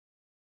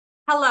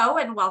Hello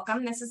and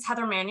welcome. This is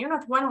Heather Manion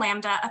with One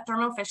Lambda, a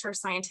Thermo Fisher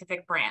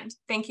Scientific brand.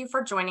 Thank you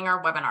for joining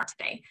our webinar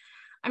today.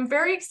 I'm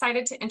very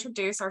excited to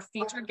introduce our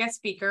featured guest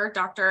speaker,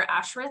 Dr.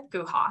 Ashrith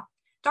Guha.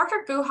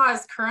 Dr. Guha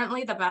is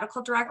currently the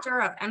medical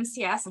director of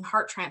MCS and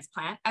heart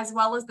transplant, as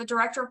well as the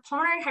director of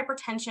pulmonary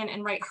hypertension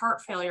and right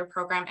heart failure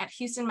program at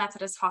Houston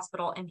Methodist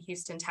Hospital in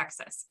Houston,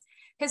 Texas.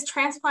 His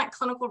transplant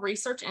clinical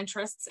research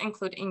interests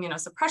include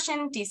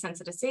immunosuppression,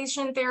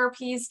 desensitization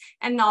therapies,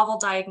 and novel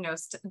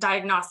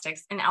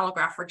diagnostics in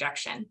allograft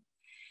rejection.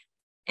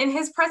 In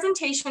his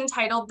presentation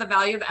titled The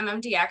Value of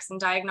MMDx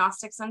and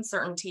Diagnostics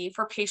Uncertainty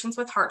for Patients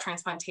with Heart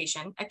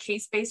Transplantation, a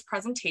case-based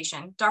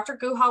presentation, Dr.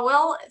 Guha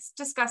will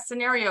discuss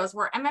scenarios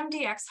where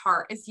MMDx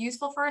Heart is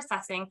useful for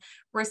assessing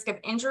risk of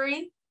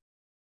injury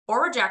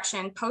or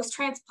rejection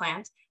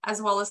post-transplant, as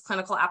well as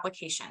clinical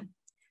application.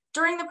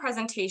 During the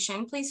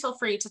presentation, please feel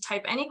free to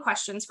type any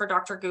questions for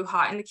Dr.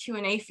 Guha in the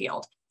Q&A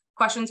field.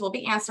 Questions will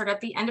be answered at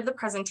the end of the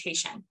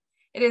presentation.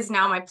 It is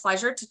now my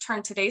pleasure to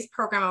turn today's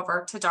program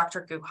over to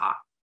Dr. Guha.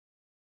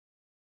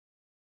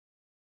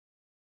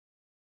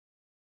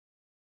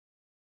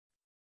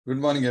 Good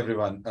morning,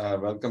 everyone.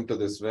 Welcome to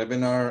this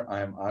webinar.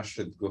 I am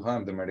Ashrith Guha.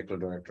 I'm the medical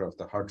director of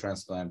the heart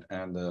transplant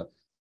and the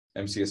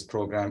MCS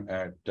program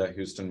at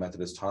Houston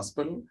Methodist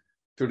Hospital.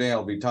 Today,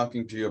 I'll be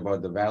talking to you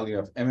about the value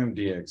of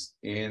MMDx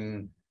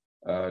in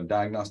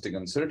diagnostic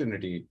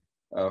uncertainty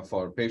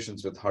for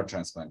patients with heart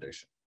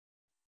transplantation.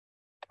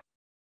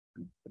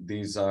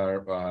 These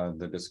are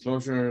the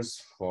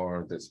disclosures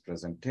for this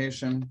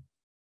presentation.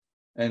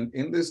 And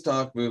in this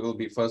talk, we will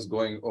be first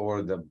going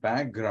over the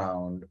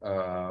background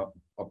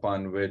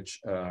upon which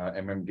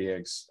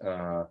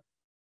MMDx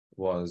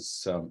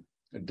was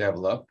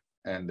developed.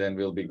 And then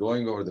we'll be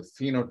going over the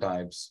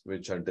phenotypes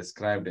which are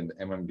described in the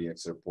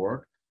MMDx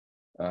report.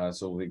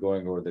 So we'll be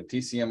going over the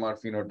TCMR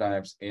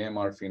phenotypes,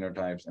 AMR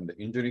phenotypes, and the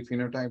injury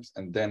phenotypes,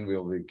 and then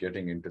we'll be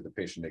getting into the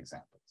patient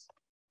examples.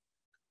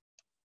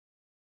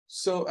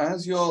 So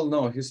as you all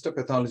know,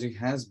 histopathology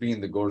has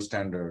been the gold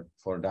standard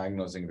for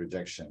diagnosing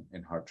rejection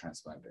in heart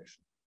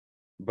transplantation.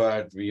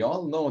 But we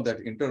all know that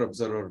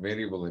inter-observer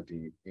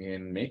variability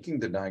in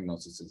making the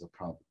diagnosis is a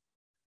problem.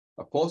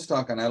 A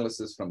post-hoc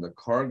analysis from the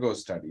Cargo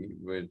study,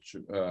 which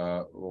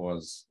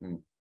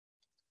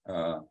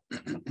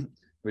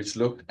which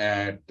looked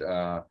at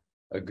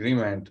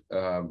agreement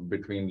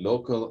between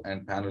local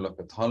and panel of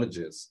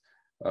pathologists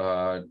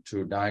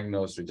to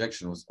diagnose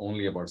rejection was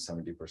only about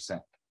 70%.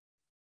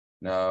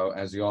 Now,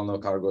 as you all know,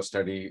 Cargo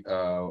study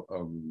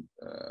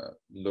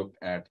looked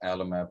at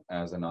AlloMap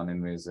as a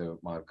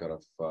non-invasive marker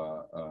of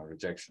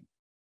rejection.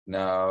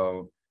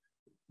 Now,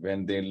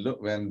 when they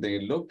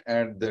looked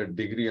at the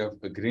degree of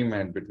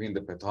agreement between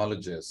the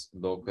pathologists,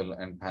 local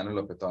and panel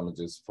of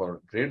pathologists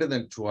for greater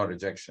than 2-hour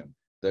rejection,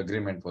 the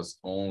agreement was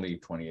only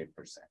 28%.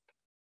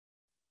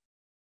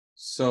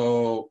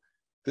 So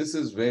this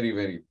is very,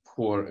 very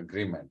poor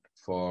agreement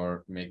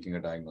for making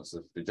a diagnosis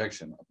of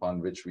rejection upon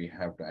which we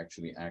have to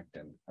actually act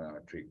and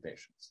treat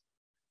patients.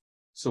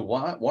 So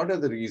what are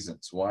the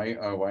reasons? Why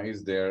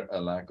is there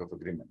a lack of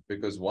agreement?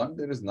 Because one,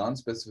 there is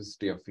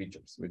non-specificity of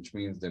features, which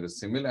means there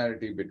is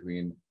similarity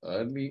between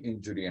early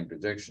injury and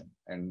rejection.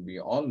 And we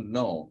all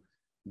know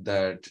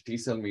that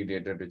T-cell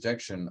mediated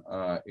rejection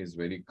is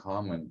very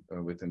common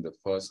within the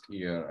first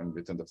year and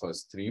within the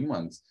first 3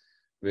 months,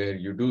 where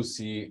you do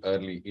see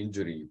early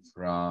injury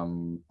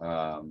from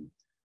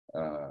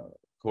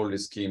cold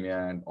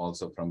ischemia and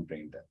also from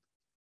brain death.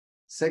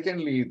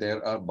 Secondly,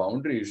 there are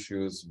boundary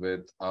issues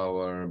with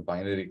our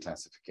binary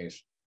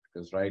classification,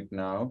 because right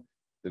now,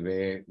 the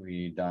way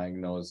we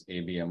diagnose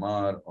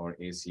ABMR or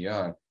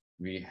ACR,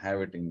 we have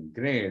it in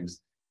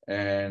grades.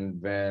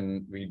 And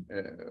when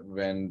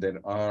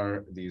there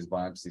are these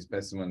biopsy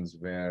specimens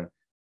where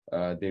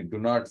they do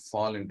not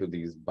fall into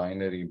these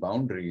binary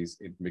boundaries,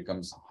 it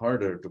becomes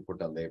harder to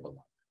put a label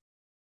on.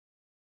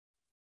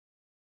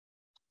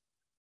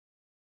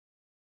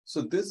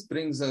 So this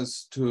brings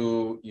us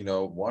to,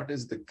 what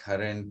is the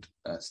current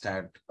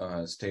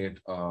state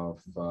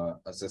of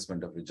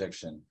assessment of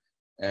rejection,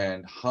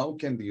 and how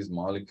can these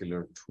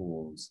molecular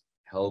tools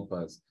help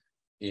us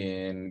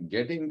in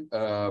getting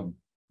a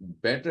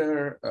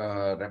better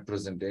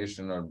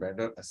representation or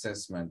better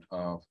assessment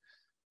of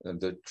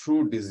the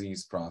true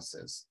disease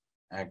process,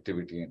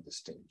 activity, and the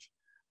stage.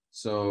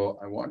 So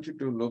I want you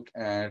to look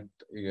at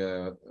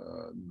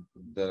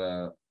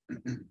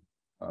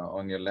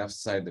on your left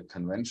side, the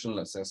conventional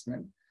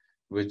assessment,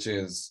 which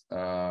is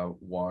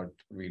what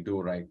we do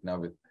right now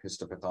with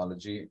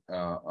histopathology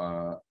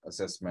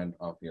assessment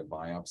of your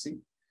biopsy.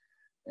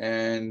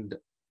 And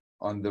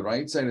on the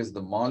right side is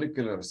the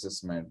molecular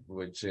assessment,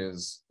 which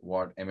is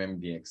what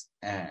MMDx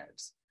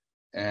adds.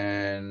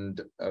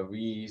 And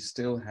we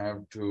still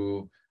have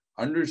to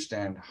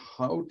understand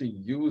how to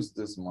use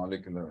this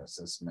molecular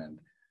assessment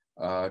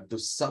to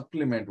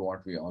supplement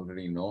what we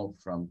already know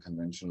from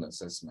conventional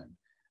assessment,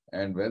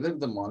 and whether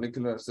the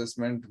molecular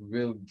assessment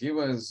will give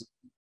us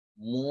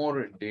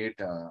more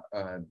data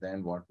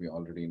than what we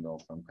already know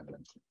from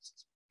conventional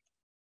assessment.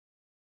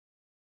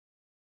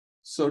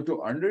 So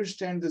to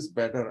understand this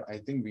better, I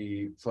think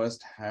we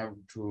first have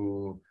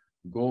to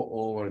go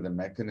over the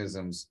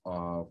mechanisms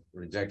of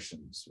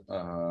rejections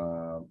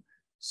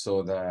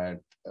so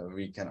that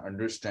we can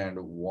understand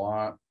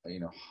what,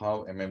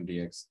 how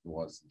MMDx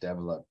was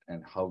developed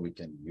and how we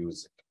can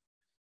use it.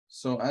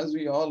 So as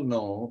we all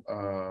know,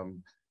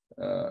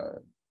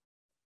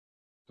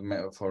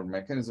 for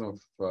mechanism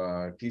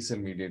of T-cell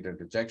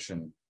mediated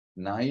rejection,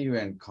 naive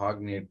and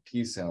cognate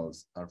T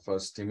cells are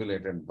first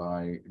stimulated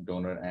by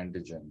donor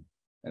antigen,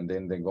 and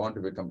then they go on to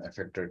become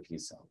effector T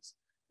cells.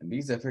 And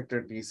these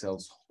effector T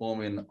cells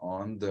home in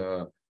on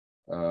the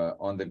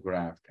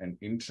graft and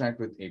interact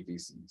with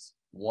APCs.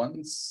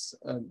 Once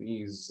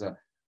these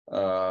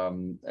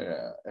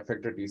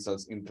effector T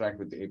cells interact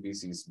with the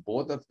APCs,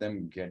 both of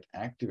them get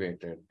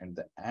activated, and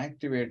the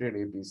activated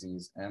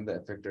APCs and the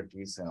effector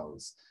T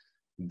cells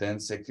then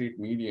secrete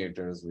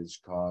mediators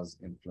which cause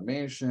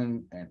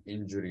inflammation and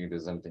injury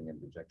resulting in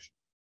rejection.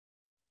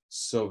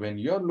 So when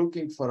you're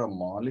looking for a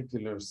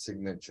molecular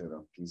signature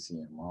of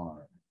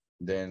TCMR,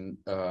 then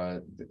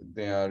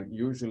they are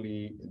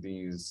usually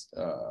these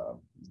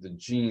the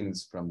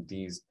genes from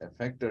these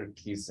effector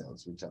T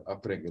cells which are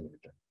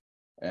upregulated.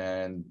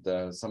 And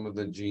some of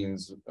the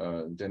genes,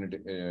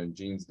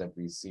 genes that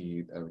we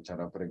see which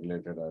are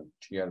upregulated are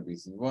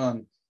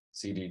TRBC1,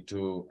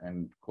 CD2,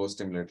 and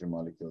co-stimulatory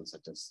molecules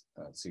such as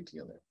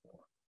CTLA4.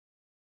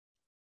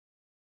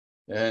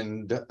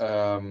 And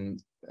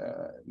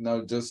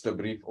now just a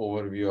brief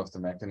overview of the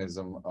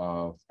mechanism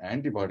of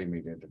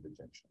antibody-mediated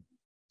rejection.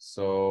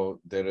 So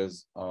there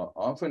is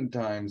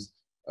oftentimes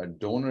a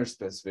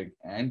donor-specific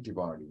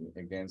antibody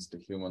against a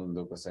human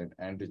leukocyte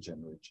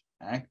antigen, which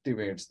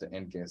activates the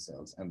NK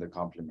cells and the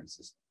complement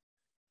system.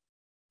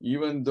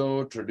 Even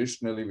though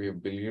traditionally we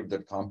have believed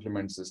that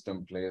complement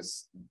system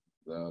plays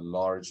a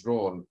large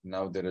role,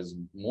 now there is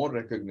more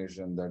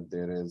recognition that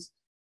there is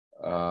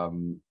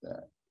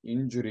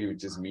injury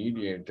which is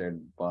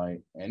mediated by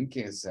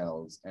NK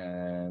cells,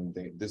 and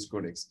this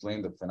could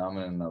explain the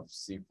phenomenon of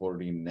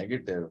C4d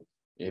negative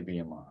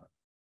ABMR.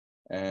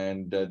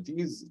 And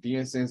these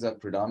DSAs are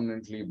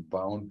predominantly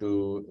bound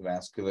to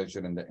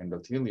vasculature in the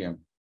endothelium,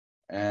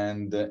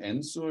 and the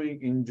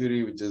ensuing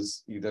injury, which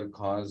is either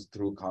caused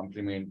through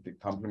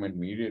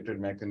complement-mediated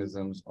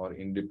mechanisms or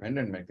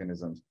independent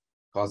mechanisms,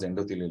 cause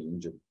endothelial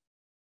injury.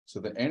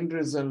 So the end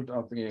result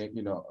of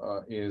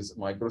is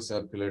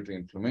microcirculatory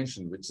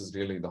inflammation, which is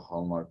really the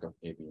hallmark of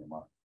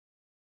ABMR.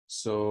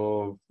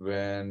 So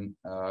when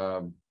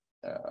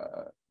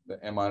the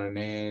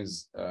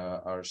mRNAs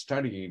are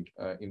studied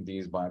in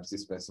these biopsy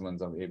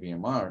specimens of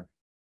ABMR,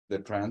 the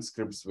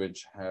transcripts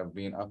which have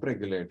been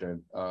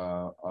upregulated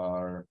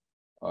are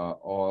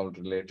all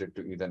related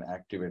to either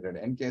activated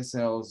NK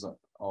cells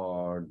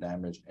or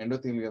damaged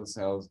endothelial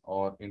cells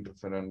or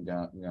interferon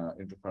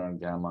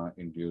gamma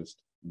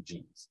induced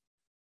genes.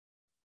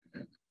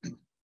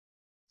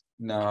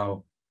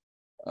 Now,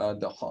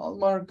 the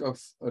hallmark of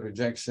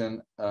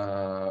rejection,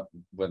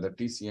 whether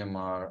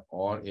TCMR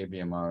or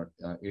ABMR,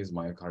 is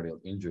myocardial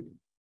injury.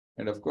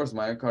 And of course,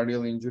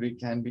 myocardial injury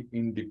can be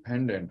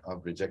independent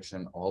of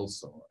rejection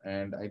also.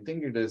 And I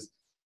think it is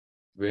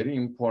very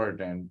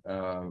important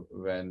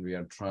when we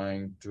are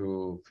trying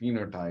to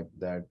phenotype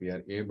that we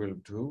are able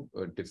to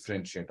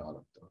differentiate all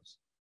of those.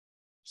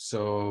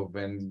 So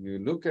when you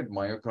look at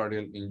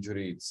myocardial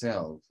injury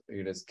itself,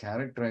 it is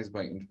characterized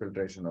by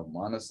infiltration of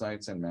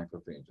monocytes and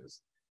macrophages.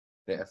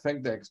 They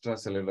affect the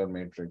extracellular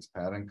matrix,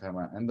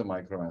 parenchyma, and the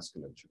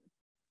microvasculature.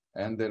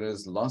 And there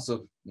is loss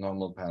of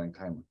normal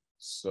parenchyma.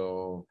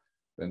 So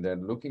when they're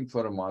looking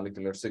for a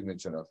molecular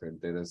signature of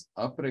it, there is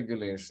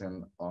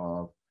upregulation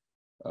of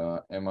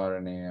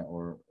mRNA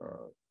or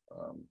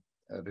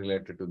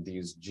related to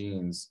these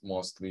genes,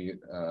 mostly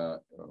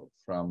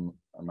from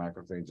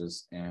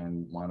macrophages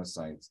and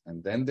monocytes.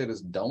 And then there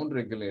is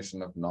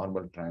downregulation of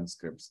normal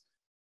transcripts,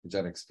 which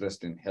are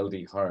expressed in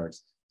healthy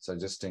hearts,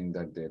 suggesting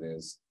that there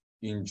is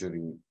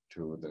injury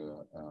to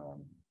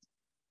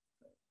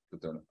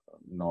the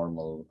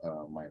normal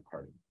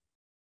myocardium.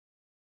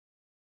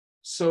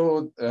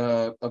 So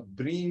a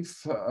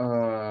brief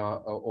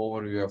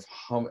overview of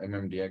how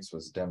MMDx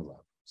was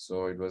developed.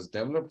 So it was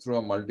developed through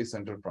a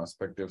multi-center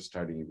prospective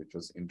study, which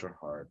was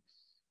InterHeart.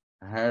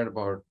 Had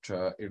about,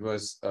 it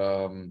was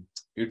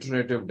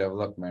iterative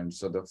development.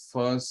 So the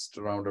first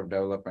round of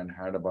development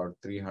had about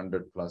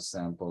 300 plus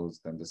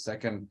samples. Then the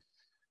second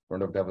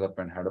round of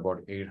development had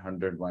about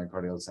 800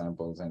 myocardial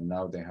samples. And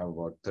now they have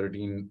about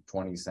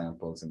 1320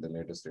 samples in the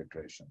latest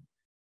iteration.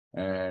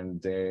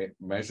 And they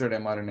measured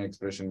mRNA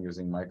expression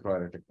using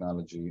microarray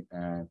technology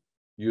and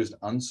used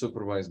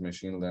unsupervised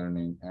machine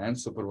learning and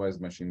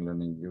supervised machine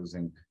learning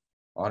using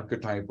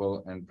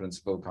archetypal and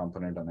principal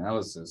component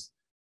analysis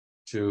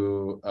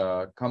to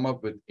come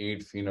up with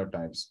 8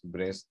 phenotypes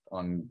based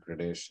on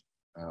gradation.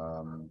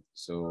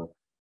 So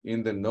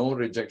in the no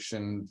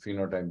rejection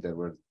phenotype, there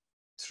were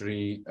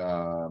 3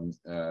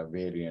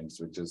 variants,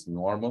 which is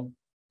normal,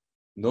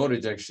 no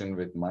rejection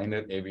with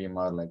minor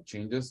ABMR-like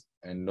changes,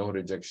 and no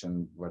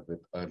rejection but with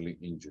early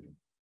injury.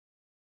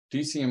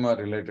 TCMR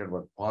related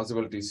were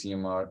possible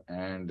TCMR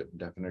and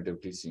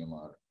definitive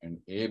TCMR, and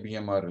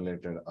ABMR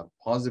related are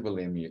possible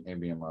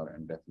ABMR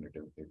and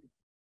definitive ABMR.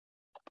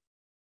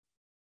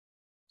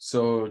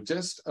 So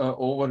just an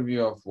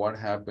overview of what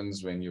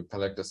happens when you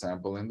collect a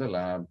sample in the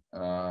lab.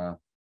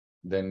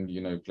 Then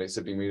you place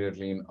it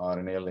immediately in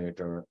RNA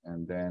later,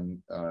 and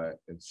then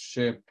it's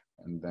shipped,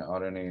 and the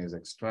RNA is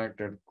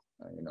extracted.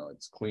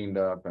 It's cleaned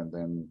up, and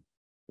then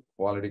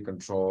quality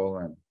control,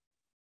 and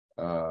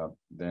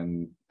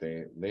then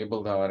they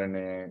label the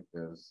RNA.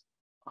 There's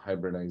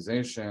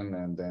hybridization,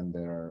 and then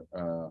they're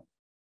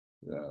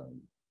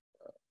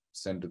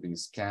sent to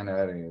these scan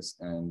arrays,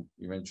 and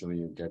eventually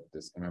you get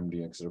this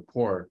MMDx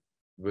report,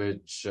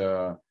 which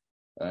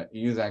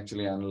is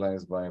actually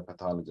analyzed by a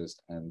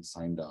pathologist and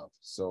signed off.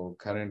 So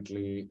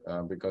currently,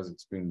 because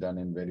it's been done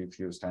in very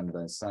few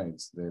standardized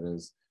sites, there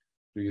is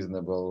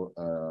reasonable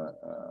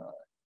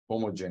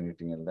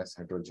homogeneity and less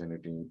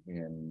heterogeneity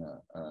in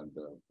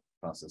the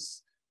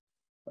process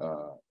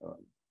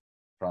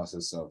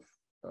of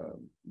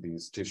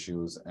these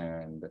tissues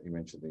and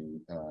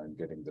eventually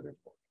getting the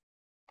report.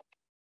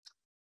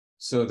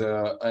 So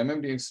the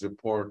MMDx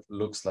report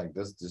looks like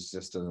this. This is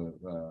just a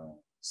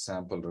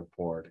sample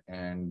report,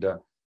 and I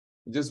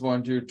just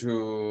want you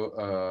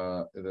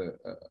to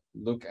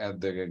look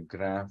at the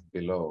graph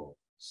below.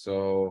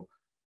 So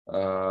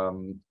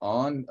the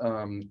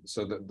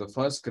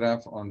first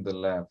graph on the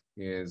left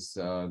is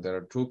there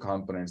are two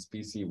components,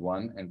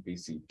 PC1 and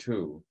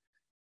PC2,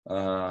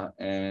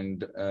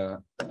 and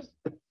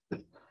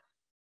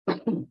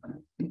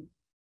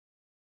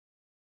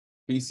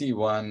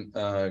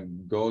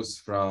PC1 goes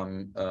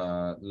from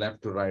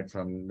left to right,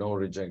 from no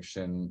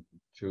rejection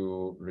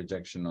to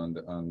rejection on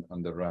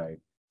the right,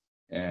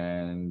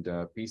 and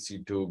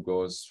PC2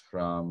 goes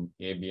from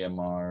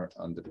ABMR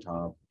on the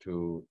top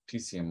to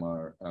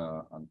TCMR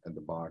at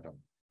the bottom.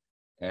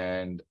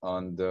 And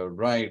on the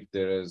right,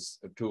 there is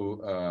two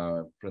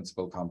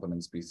principal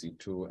components,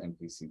 PC2 and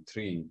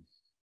PC3.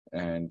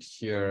 And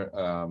here,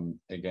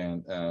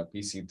 again,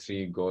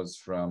 PC3 goes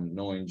from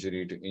no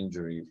injury to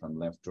injury, from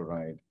left to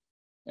right,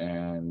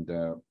 and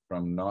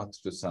from north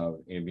to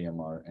south,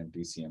 ABMR and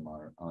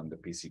TCMR on the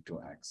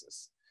PC2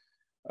 axis.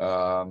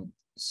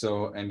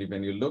 And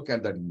when you look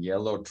at that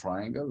yellow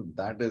triangle,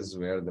 that is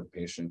where the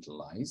patient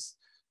lies.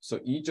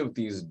 So each of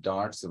these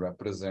dots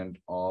represent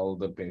all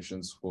the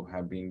patients who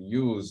have been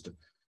used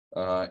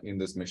in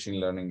this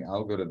machine learning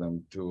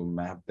algorithm to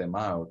map them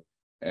out.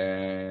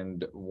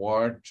 And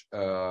what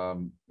the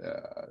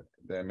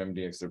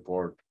MMDx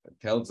report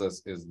tells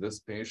us is this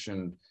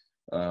patient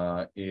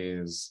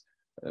is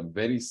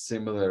very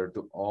similar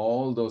to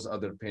all those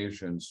other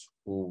patients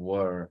who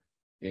were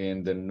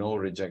in the no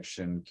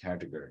rejection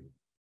category.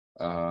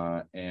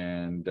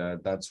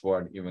 That's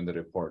what even the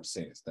report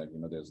says, that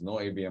there's no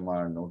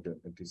ABMR, no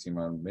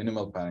TCMR,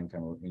 minimal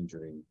parenchymal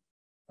injury,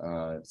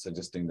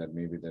 suggesting that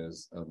maybe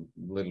there's a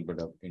little bit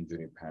of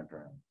injury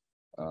pattern.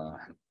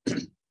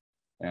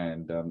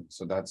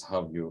 So that's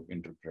how you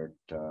interpret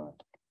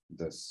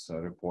this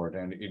report.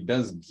 And it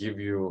does give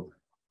you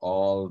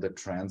all the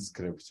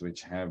transcripts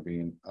which have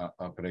been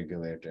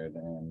upregulated,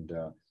 and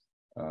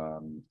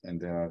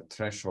there are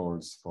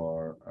thresholds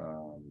for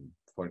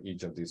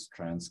each of these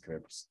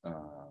transcripts.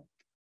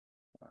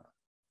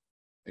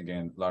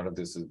 Again, a lot of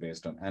this is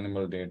based on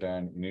animal data,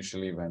 and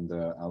initially when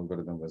the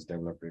algorithm was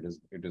developed,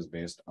 it is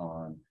based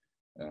on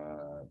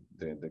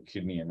the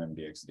kidney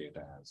MMDx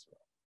data as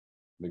well,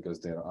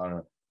 because there are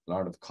a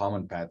lot of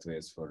common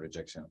pathways for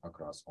rejection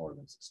across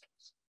organ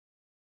systems.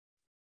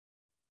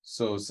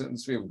 So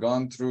since we've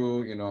gone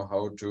through,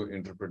 how to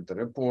interpret the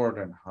report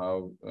and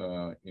how,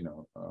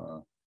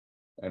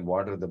 and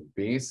what are the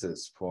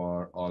basis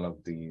for all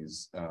of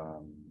these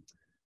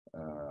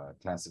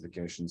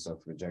classifications of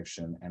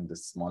rejection and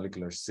this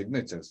molecular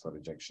signatures for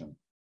rejection,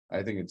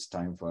 I think it's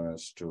time for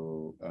us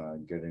to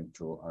get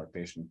into our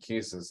patient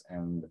cases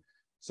and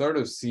sort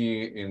of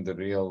see in the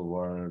real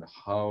world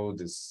how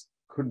this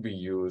could be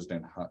used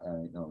and how,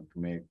 to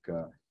make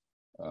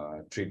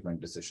treatment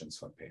decisions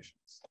for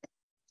patients.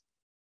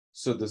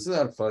 So this is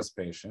our first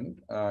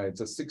patient. It's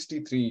a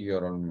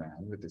 63-year-old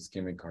man with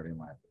ischemic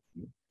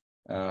cardiomyopathy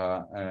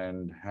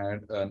and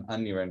had an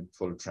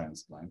uneventful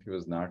transplant. He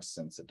was not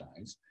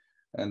sensitized.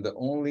 And the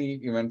only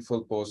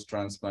eventful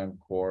post-transplant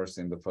course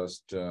in the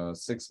first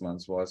 6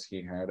 months was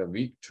he had a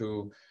week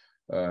 2R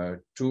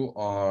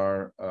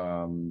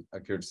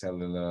acute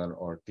cellular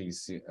or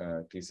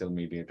T-cell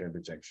mediated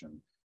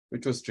rejection,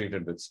 which was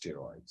treated with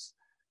steroids.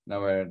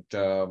 Now at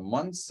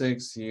month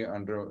 6, he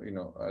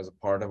as a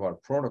part of our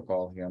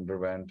protocol, he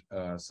underwent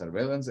a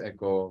surveillance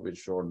echo, which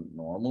showed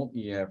normal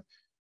EF,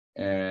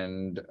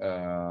 and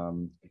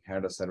he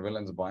had a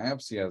surveillance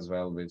biopsy as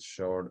well, which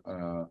showed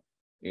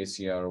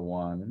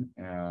ACR1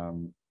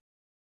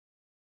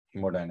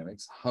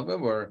 hemodynamics.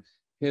 However,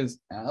 his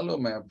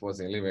AlloMap was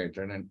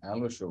elevated and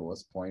AlloSure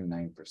was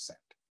 0.9%.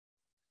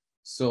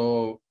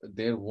 So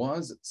there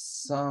was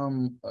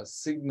some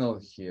signal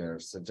here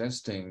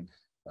suggesting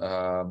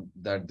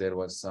that there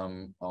was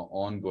some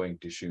ongoing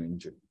tissue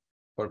injury.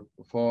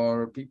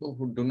 For people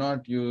who do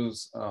not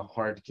use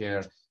heart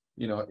care,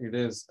 it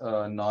is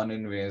a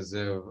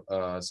non-invasive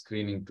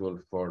screening tool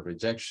for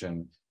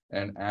rejection.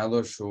 And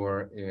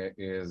AlloSure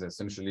is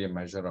essentially a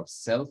measure of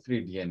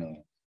cell-free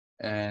DNA.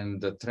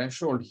 And the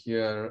threshold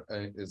here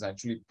is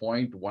actually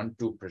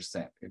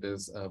 0.12%. It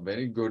is a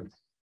very good,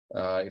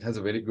 it has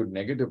a very good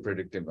negative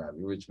predictive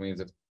value, which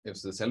means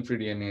if the cell-free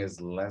DNA is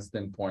less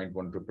than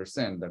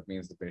 0.12%, that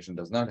means the patient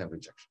does not have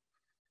rejection.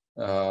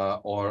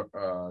 Or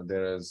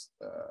there is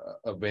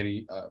a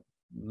very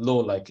low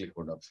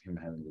likelihood of him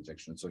having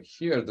rejection. So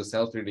here the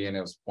cell-free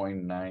DNA was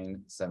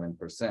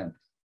 0.97%.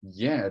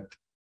 Yet,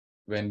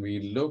 when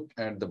we look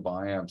at the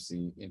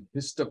biopsy in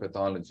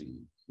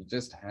histopathology, he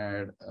just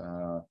had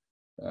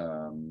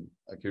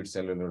acute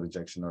cellular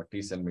rejection or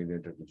T-cell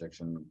mediated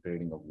rejection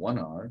grading of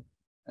 1R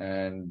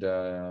and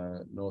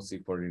no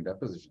C4D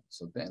deposition.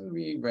 So then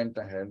we went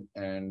ahead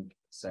and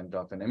sent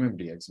off an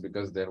MMDx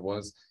because there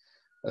was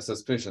a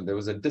suspicion, there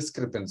was a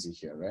discrepancy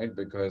here, right?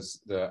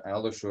 Because the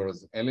AlloSure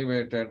is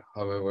elevated.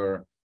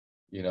 However,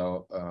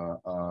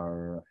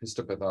 our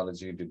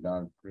histopathology did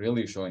not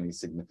really show any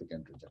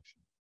significant rejection.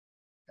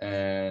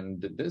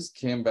 And this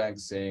came back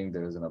saying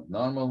there is an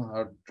abnormal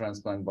heart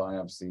transplant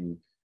biopsy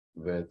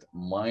with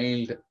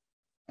mild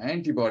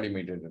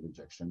antibody-mediated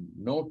rejection,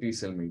 no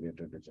T-cell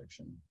mediated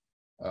rejection,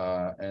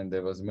 and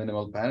there was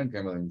minimal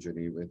parenchymal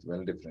injury with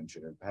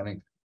well-differentiated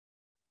parenchyma.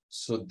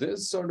 So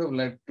this sort of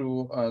led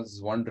to us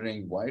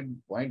wondering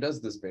why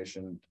does this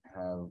patient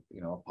have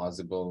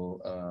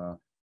possible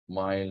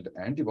mild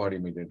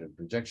antibody-mediated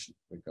rejection?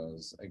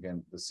 Because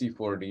again, the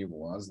C4D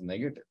was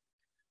negative.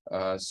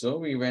 So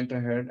we went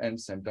ahead and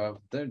sent off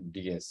the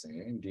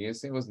DSA.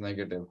 DSA was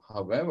negative.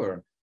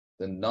 However,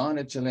 the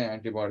non-HLA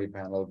antibody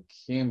panel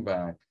came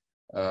back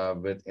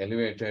with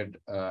elevated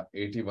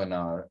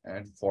 81R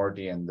at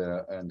 40, and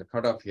the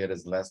cutoff here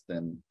is less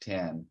than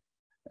 10.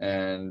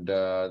 And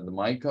the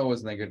MICA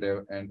was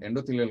negative, and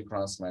endothelial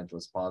cross-match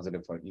was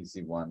positive for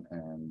EC1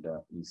 and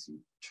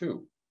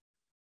EC2.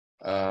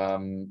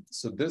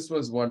 So this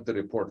was what the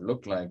report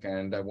looked like,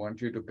 and I want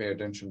you to pay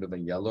attention to the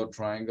yellow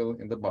triangle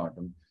in the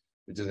bottom,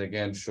 which is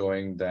again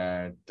showing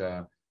that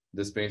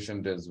this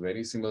patient is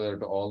very similar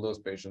to all those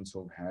patients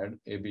who've had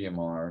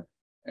ABMR,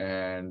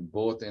 and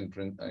both in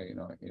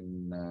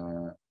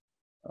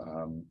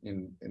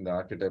the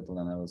archetypal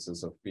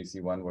analysis of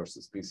PC1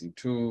 versus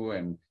PC2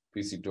 and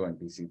PC2 and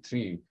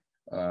PC3,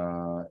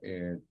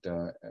 it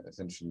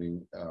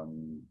essentially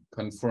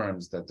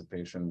confirms that the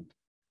patient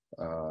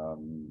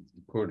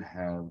could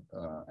have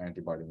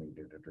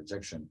antibody-mediated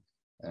rejection.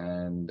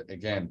 And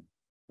again,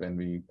 when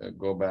we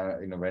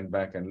went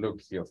back and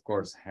looked, he of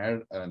course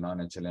had a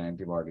non-HLA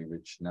antibody,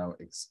 which now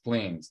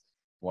explains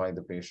why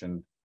the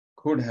patient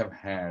could have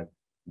had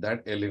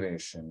that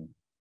elevation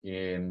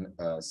in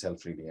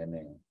cell-free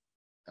DNA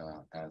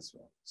as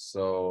well.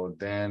 So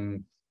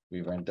then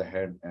we went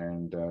ahead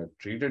and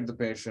treated the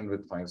patient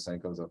with 5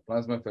 cycles of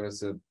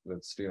plasmapheresis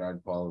with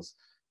steroid pulse.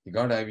 He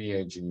got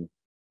IVIG.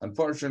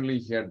 Unfortunately,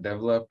 he had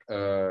developed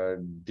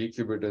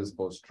decubitus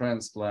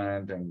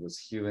post-transplant and was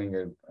healing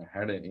it.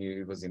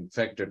 It was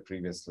infected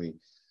previously,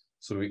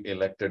 so we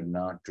elected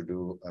not to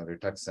do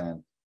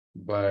Rituxan.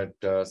 But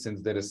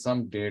since there is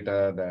some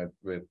data that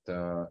with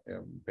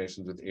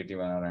patients with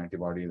 81R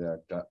antibody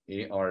that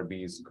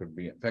ARBs could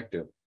be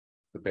effective,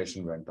 the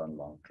patient went on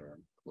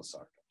long-term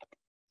losartan.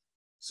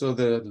 So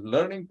the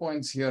learning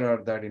points here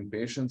are that in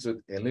patients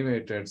with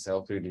elevated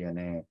cell-free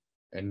DNA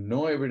and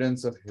no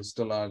evidence of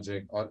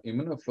histologic or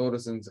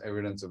immunofluorescence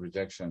evidence of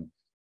rejection,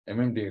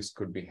 MMDx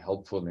could be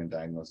helpful in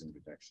diagnosing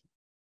rejection.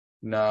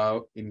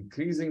 Now,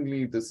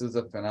 increasingly, this is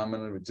a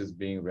phenomenon which is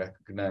being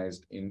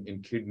recognized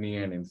in kidney,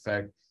 and in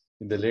fact,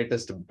 in the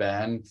latest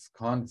BAN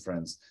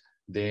conference,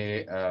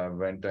 they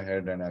went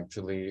ahead and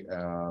actually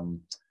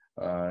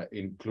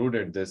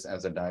included this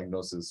as a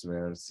diagnosis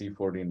where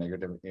C4D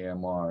negative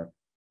AMR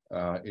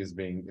is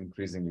being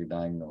increasingly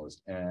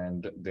diagnosed,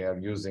 and they are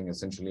using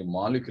essentially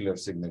molecular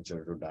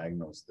signature to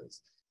diagnose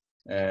this.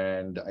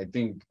 And I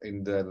think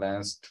in the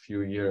last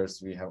few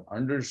years, we have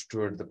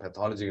understood the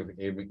pathology of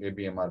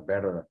ABMR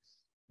better,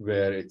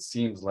 where it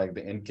seems like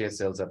the NK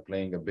cells are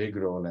playing a big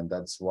role, and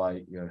that's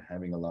why you're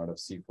having a lot of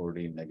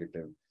C4D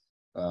negative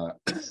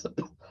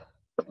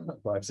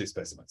biopsy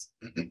specimens.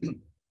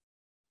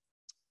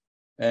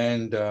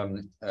 And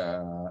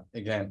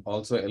again,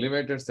 also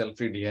elevated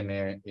cell-free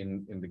DNA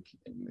in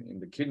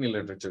the kidney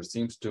literature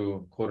seems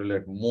to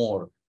correlate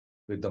more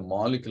with the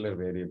molecular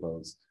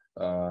variables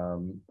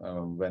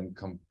when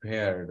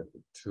compared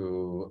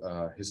to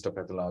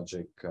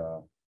histopathologic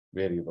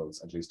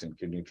variables, at least in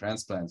kidney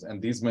transplants.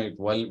 And these may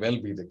well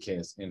be the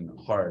case in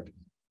heart,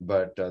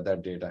 but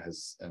that data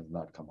has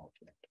not come out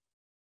yet.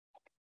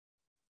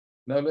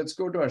 Now let's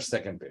go to our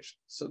second patient.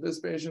 So this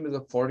patient is a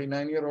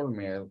 49-year-old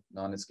male,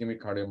 non-ischemic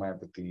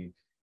cardiomyopathy.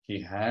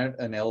 He had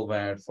an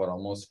LVAD for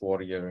almost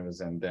 4 years,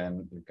 and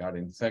then he got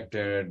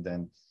infected.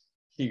 Then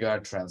he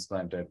got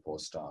transplanted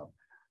post-op.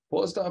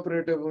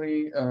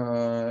 Post-operatively,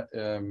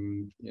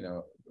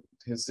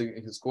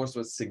 his course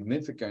was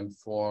significant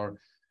for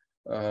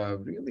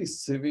really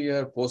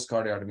severe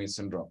post-cardiotomy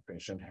syndrome.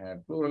 Patient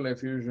had pleural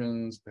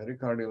effusions,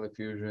 pericardial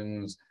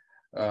effusions.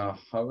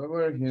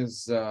 However,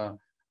 his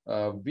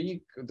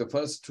the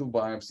first two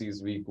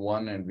biopsies, week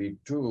 1 and week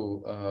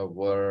 2,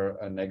 were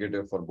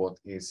negative for both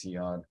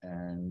ACR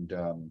and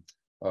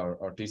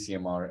or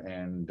TCMR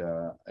and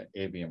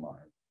ABMR.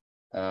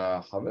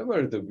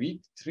 However, the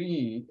week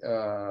 3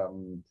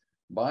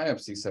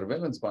 biopsy,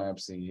 surveillance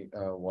biopsy,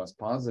 was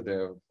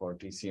positive for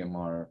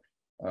TCMR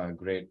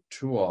grade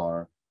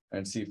 2R,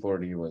 and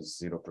C4D was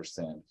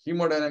 0%.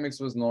 Hemodynamics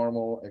was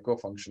normal, echo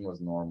function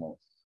was normal.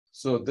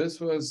 So this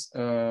was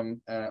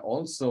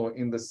also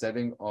in the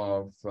setting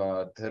of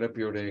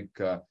therapeutic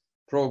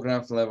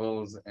prograft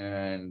levels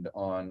and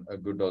on a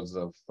good dose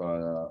of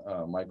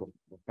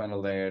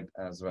mycophenolate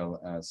as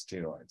well as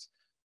steroids.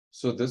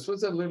 So this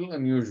was a little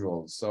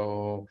unusual.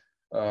 So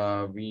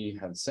we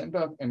had sent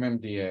off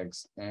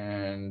MMDx,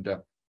 and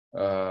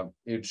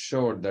it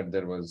showed that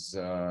there was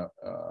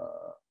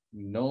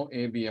no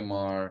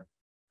ABMR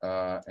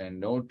and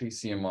no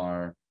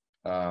TCMR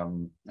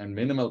and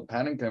minimal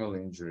parenchymal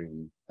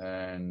injury,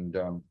 and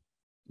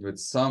with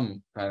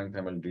some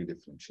parenchymal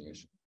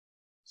dedifferentiation.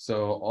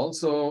 So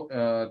also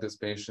this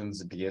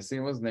patient's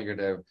DSA was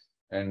negative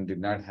and did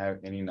not have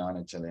any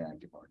non-HLA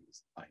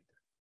antibodies either.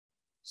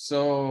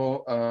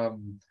 So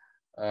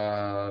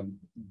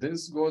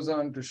this goes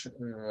on to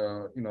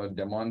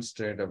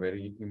demonstrate a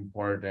very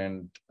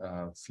important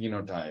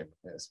phenotype,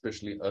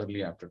 especially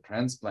early after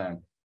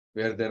transplant,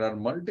 where there are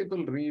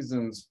multiple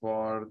reasons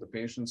for the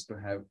patients to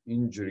have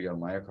injury or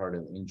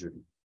myocardial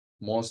injury.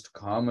 Most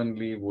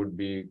commonly would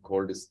be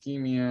cold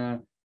ischemia,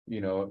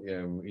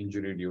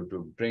 injury due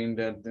to brain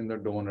death in the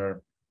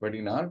donor. But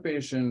in our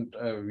patient,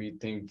 we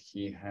think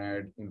he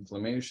had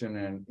inflammation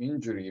and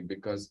injury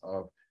because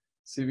of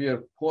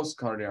severe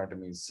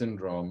post-cardiotomy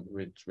syndrome,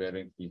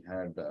 wherein he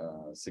had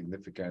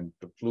significant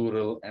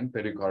pleural and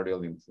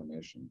pericardial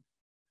inflammation.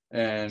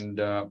 And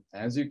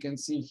as you can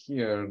see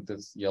here,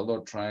 this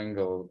yellow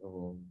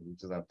triangle,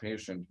 which is our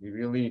patient, he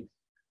really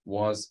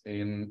was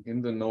in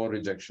the no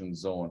rejection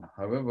zone.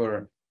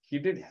 However, he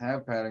did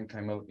have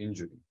parenchymal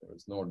injury, there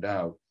was no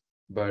doubt,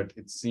 but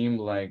it seemed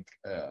like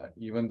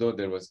even though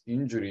there was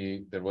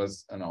injury, there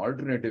was an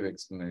alternative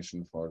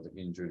explanation for the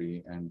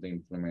injury and the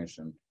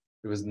inflammation.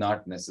 It was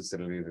not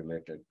necessarily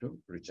related to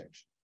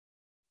rejection.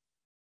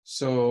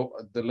 So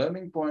the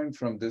learning point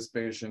from this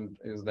patient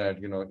is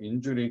that,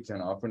 injury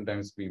can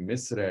oftentimes be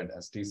misread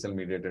as T-cell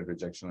mediated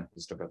rejection and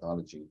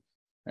histopathology.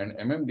 And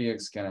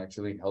MMDx can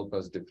actually help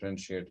us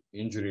differentiate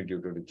injury due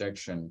to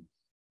rejection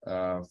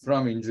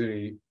from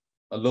injury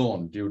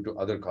alone due to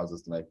other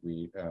causes like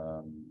we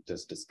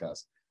just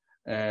discussed.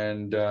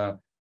 And I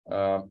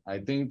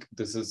think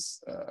this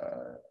has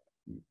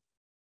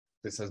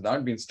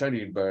not been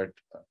studied, but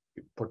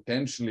it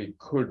potentially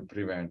could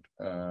prevent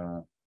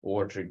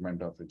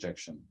over-treatment of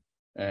rejection.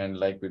 And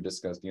like we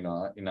discussed, in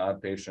our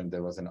patient,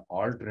 there was an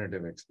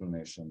alternative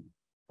explanation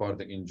for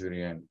the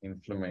injury and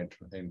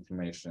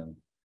inflammation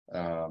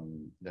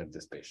that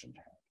this patient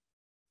had.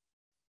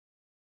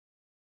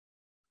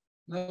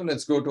 Now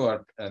let's go to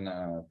our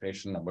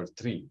patient number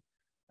 3.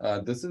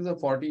 This is a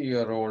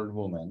 40-year-old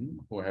woman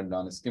who had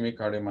non-ischemic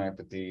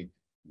cardiomyopathy,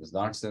 was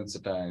not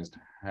sensitized,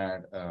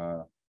 had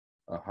a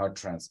heart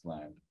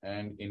transplant.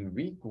 And in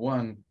week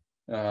 1,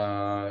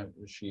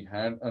 she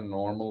had a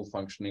normal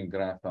functioning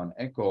graft on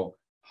echo.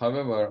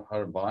 However,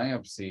 her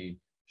biopsy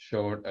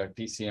showed a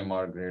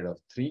TCMR grade of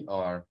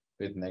 3R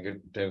with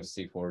negative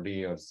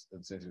C4D or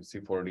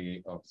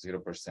C4D of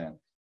 0%.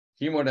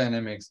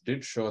 Hemodynamics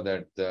did show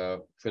that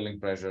the filling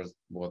pressures,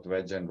 both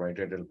wedge and right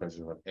atrial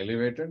pressures, were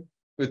elevated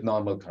with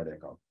normal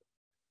cardiac output.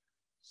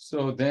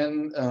 So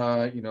then,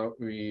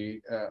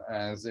 we,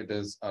 as it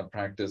is our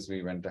practice,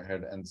 we went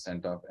ahead and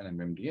sent off an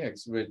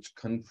MMDx, which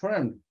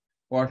confirmed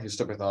what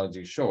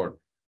histopathology showed,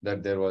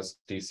 that there was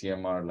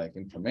TCMR-like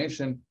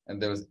inflammation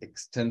and there was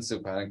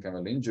extensive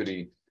parenchymal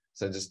injury,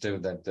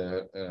 suggestive that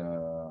the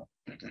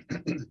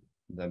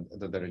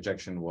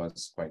rejection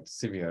was quite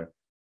severe,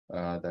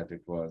 that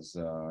it was,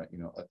 a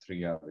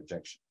 3R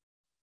rejection.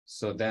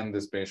 So then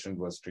this patient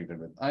was treated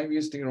with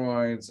IV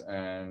steroids,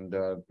 and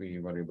we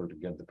were able to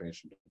get the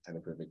patient to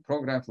therapeutic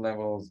prograft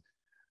levels.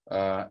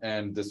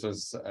 And this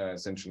was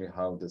essentially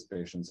how this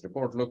patient's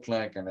report looked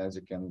like. And as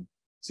you can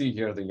see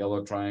here, the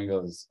yellow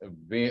triangle is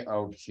way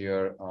out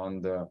here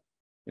on the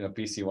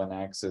PC1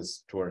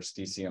 axis towards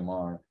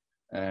TCMR.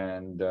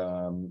 And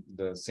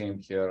the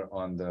same here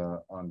on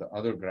the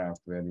other graph,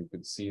 where you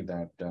could see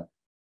that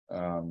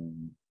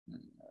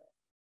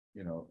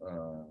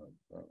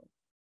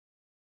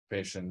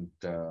patient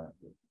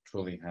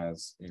truly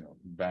has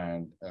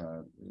bad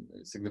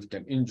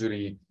significant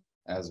injury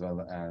as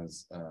well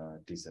as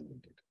T-cell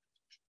mediated.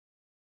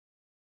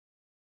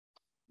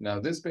 Now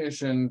this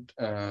patient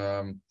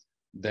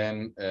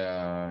then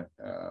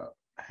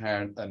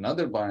had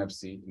another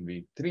biopsy in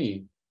week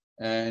 3,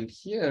 and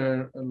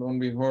here, lo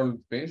and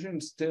behold,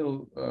 patient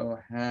still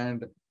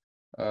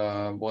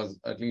was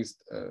at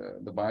least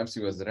the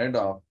biopsy was read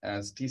off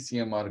as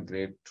TCMR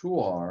grade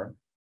 2R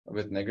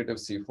with negative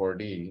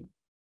C4D,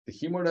 the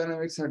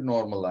hemodynamics had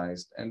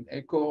normalized, and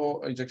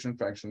echo ejection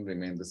fraction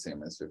remained the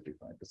same as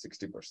 55 to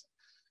 60%.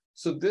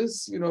 So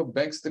this,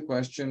 begs the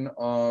question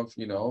of,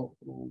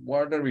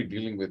 what are we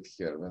dealing with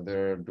here?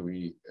 Whether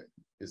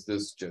is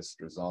this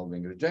just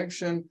resolving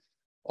rejection,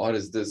 or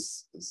is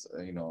this,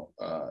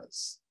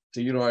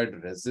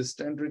 steroid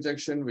resistant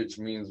rejection, which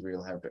means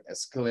we'll have to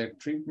escalate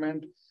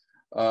treatment.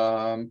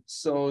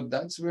 So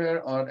that's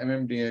where our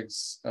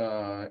MMDx,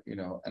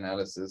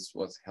 analysis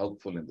was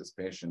helpful in this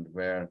patient,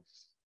 where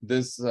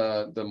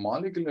the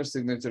molecular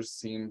signature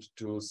seemed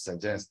to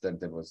suggest that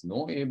there was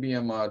no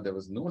ABMR, there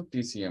was no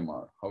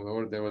TCMR.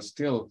 However, there was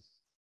still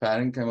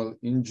parenchymal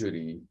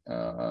injury.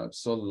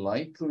 So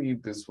likely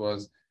this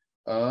was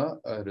a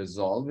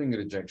resolving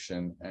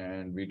rejection,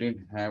 and we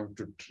didn't have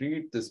to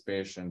treat this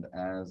patient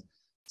as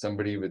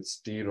somebody with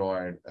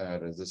steroid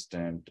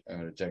resistant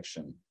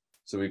rejection.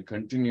 So we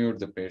continued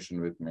the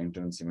patient with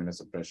maintenance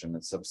immunosuppression,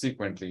 and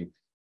subsequently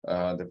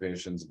the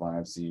patient's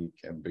biopsy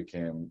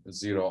became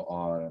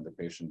 0R, and the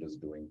patient is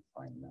doing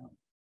fine now.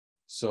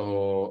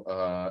 So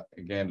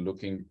again,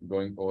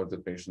 going over the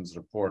patient's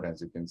report,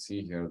 as you can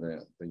see here,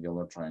 the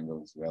yellow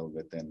triangle is well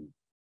within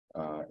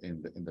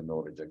in the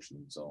no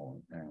rejection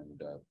zone,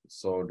 and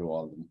so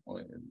do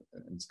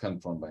it's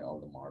confirmed by all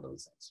the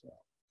models as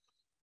well.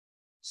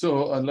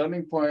 So a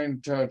learning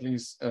point, at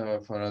least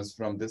for us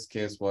from this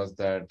case, was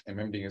that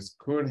MMDx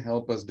could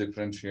help us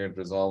differentiate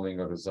resolving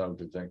or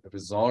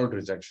resolved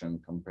rejection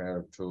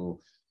compared to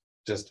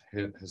just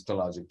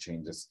histologic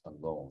changes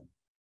alone.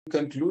 In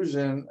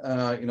conclusion,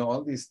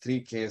 all these three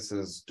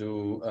cases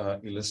do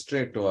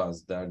illustrate to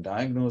us that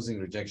diagnosing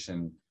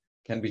rejection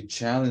can be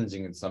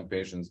challenging in some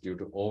patients due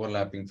to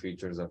overlapping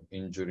features of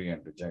injury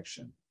and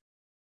rejection.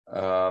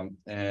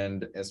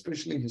 And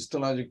especially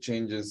histologic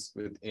changes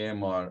with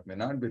AMR may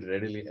not be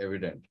readily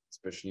evident,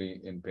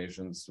 especially in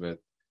patients with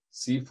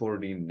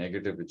C4d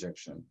negative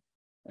rejection.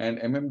 And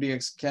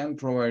MMDx can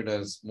provide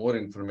us more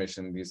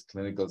information in these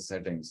clinical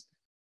settings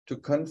to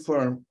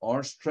confirm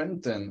or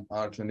strengthen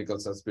our clinical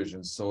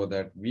suspicions so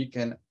that we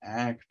can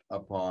act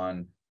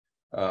upon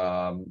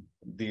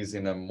these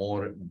in a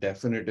more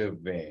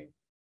definitive way.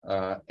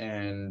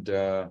 And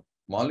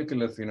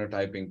molecular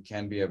phenotyping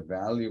can be a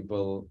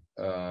valuable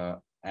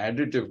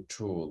additive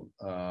tool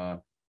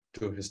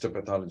to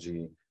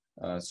histopathology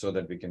so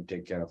that we can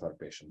take care of our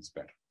patients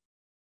better.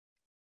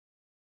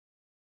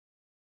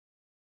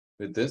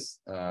 With this,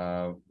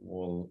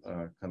 we'll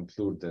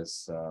conclude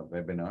this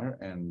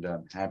webinar, and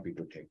I'm happy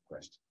to take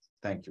questions.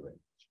 Thank you very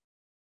much.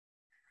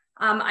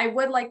 I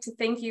would like to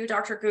thank you,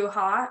 Dr.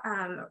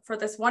 Guha, for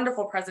this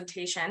wonderful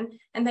presentation,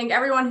 and thank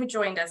everyone who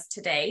joined us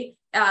today.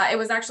 It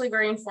was actually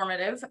very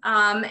informative,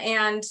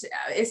 and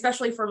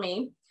especially for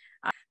me.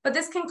 But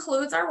this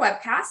concludes our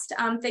webcast.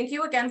 Thank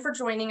you again for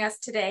joining us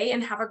today,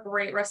 and have a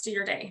great rest of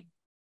your day.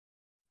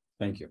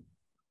 Thank you.